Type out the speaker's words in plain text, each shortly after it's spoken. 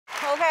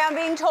I'm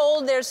being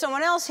told there's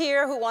someone else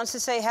here who wants to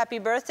say happy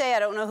birthday. I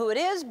don't know who it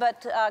is,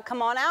 but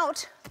come on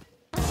out.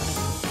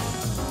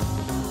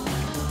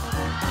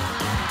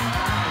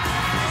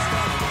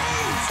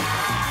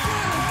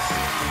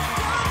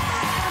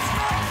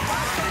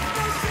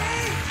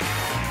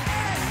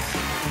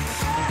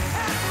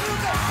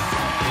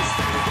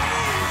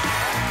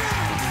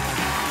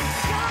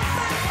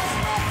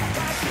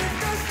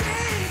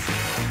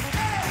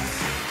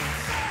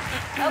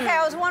 Okay,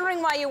 I was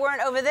wondering why you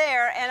weren't over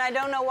there, and I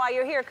don't know why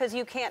you're here, because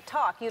you can't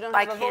talk. You don't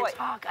have a voice.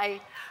 I can't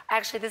talk.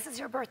 Actually, this is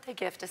your birthday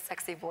gift, a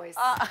sexy voice.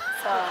 So,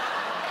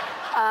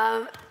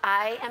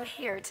 I am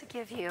here to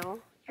give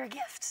you your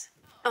gift.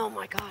 Oh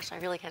my gosh, I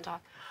really can't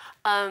talk.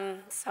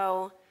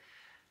 So,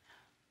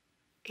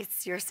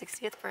 it's your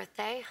 60th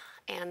birthday,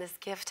 and this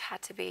gift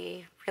had to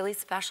be really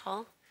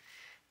special,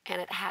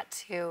 and it had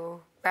to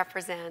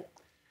represent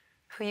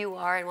who you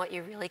are and what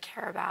you really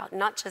care about.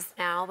 Not just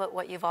now, but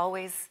what you've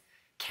always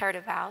cared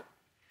about,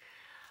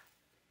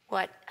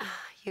 what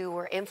you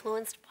were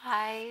influenced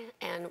by,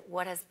 and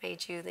what has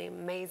made you the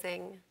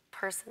amazing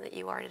person that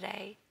you are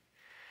today.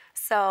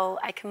 So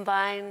I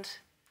combined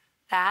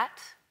that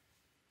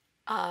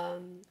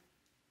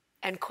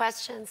and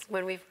questions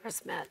when we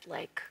first met,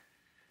 like,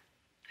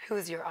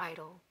 who's your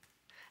idol?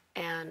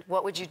 And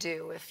what would you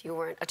do if you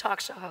weren't a talk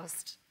show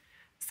host?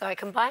 So I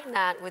combined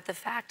that with the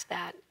fact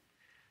that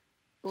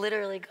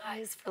literally,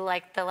 guys, for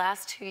like the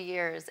last 2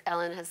 years,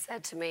 Ellen has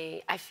said to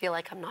me, I feel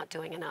like I'm not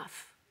doing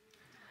enough.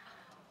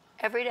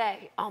 Every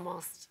day,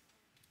 almost.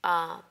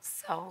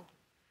 So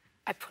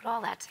I put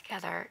all that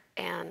together,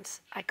 and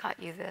I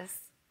got you this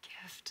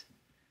gift.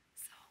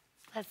 So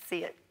let's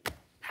see it.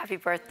 Happy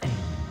birthday.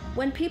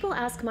 When people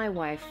ask my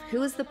wife,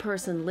 who is the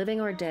person,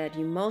 living or dead,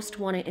 you most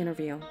want to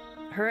interview,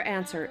 her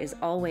answer is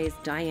always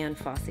Dian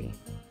Fossey.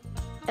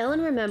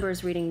 Ellen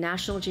remembers reading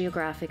National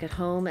Geographic at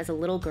home as a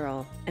little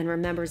girl and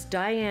remembers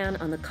Dian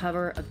on the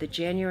cover of the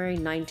January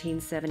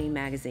 1970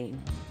 magazine.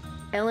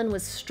 Ellen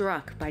was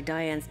struck by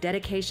Dian's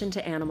dedication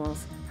to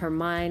animals, her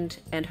mind,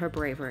 and her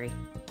bravery.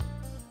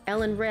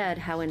 Ellen read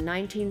how in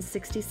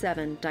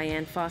 1967,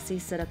 Dian Fossey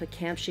set up a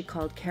camp she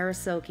called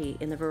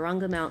Karasoke in the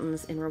Virunga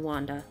Mountains in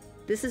Rwanda.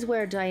 This is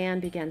where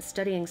Dian began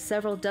studying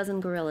several dozen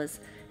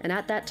gorillas, and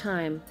at that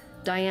time,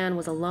 Dian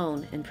was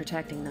alone in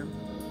protecting them.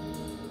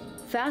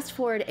 Fast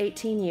forward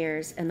 18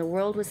 years, and the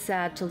world was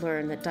sad to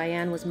learn that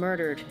Dian was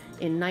murdered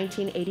in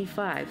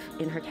 1985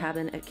 in her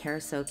cabin at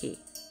Karasoke.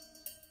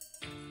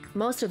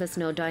 Most of us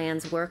know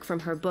Dian's work from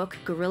her book,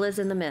 Gorillas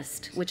in the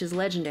Mist, which is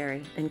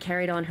legendary and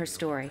carried on her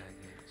story.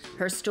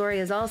 Her story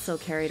is also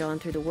carried on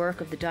through the work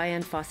of the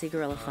Dian Fossey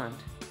Gorilla Fund.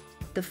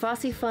 The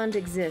Fossey Fund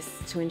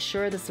exists to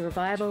ensure the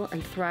survival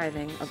and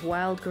thriving of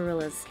wild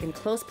gorillas in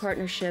close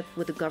partnership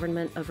with the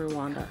government of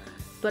Rwanda.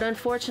 But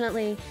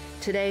unfortunately,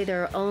 today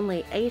there are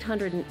only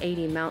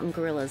 880 mountain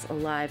gorillas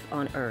alive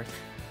on Earth.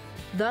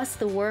 Thus,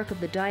 the work of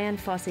the Dian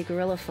Fossey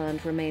Gorilla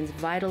Fund remains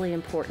vitally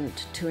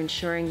important to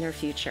ensuring their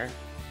future.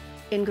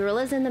 In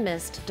Gorillas in the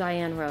Mist,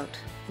 Dian wrote,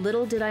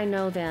 "Little did I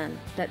know then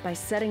that by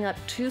setting up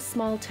 2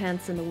 small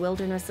tents in the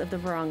wilderness of the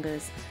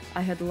Virungas,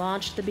 I had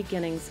launched the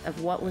beginnings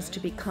of what was to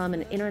become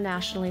an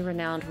internationally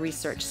renowned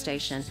research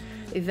station,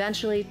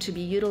 eventually to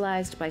be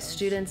utilized by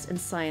students and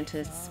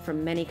scientists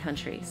from many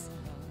countries."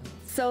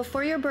 So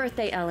for your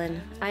birthday,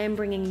 Ellen, I am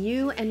bringing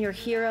you and your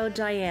hero,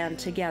 Dian,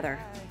 together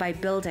by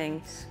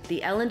building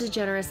the Ellen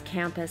DeGeneres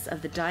campus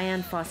of the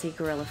Dian Fossey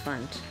Gorilla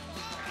Fund.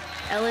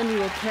 Ellen, you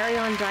will carry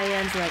on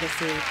Dian's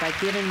legacy by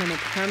giving them a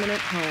permanent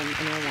home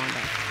in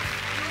Rwanda.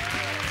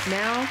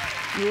 Now,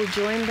 you will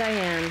join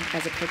Dian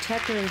as a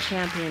protector and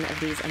champion of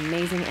these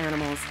amazing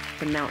animals,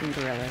 the mountain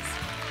gorillas.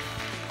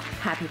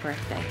 Happy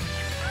birthday.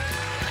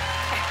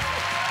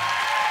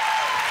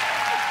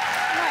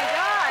 Oh my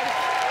God.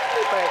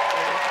 Happy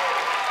birthday.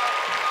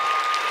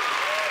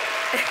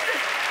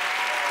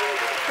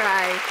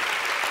 Right.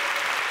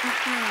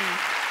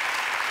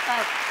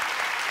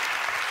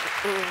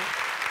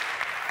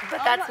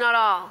 But that's not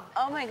all.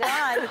 Oh my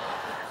God.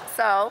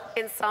 So,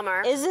 in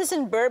summer... Is this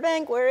in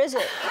Burbank? Where is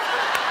it?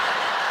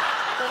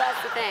 Well,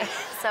 that's the thing.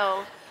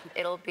 So,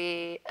 it'll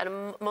be a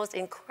most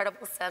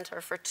incredible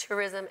center for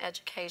tourism,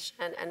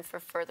 education, and for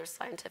further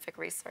scientific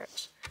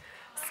research.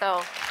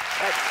 So,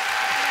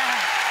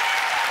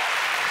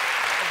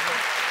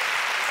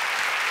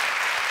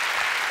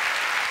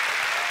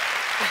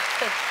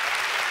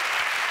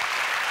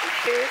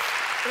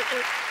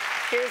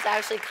 here's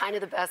actually kind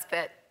of the best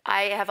bit.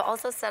 I have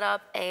also set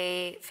up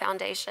a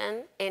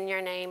foundation in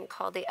your name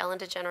called the Ellen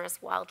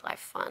DeGeneres Wildlife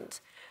Fund.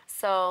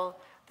 So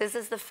this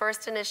is the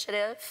first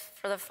initiative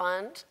for the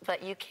fund,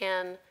 but you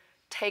can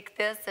take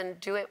this and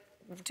do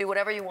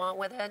whatever you want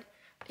with it.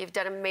 You've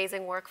done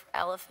amazing work for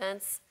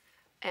elephants,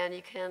 and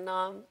you can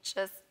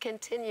just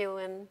continue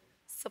and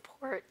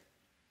support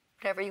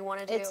whatever you want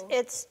to do.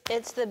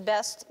 It's the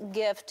best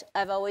gift.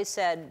 I've always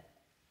said,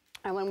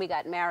 and when we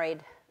got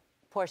married,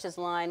 Portia's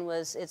line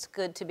was, "It's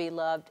good to be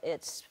loved,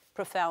 it's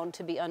profound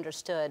to be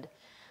understood."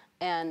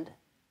 And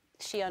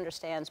she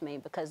understands me,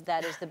 because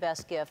that is the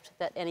best gift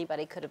that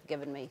anybody could have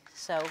given me.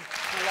 So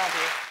I love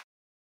you.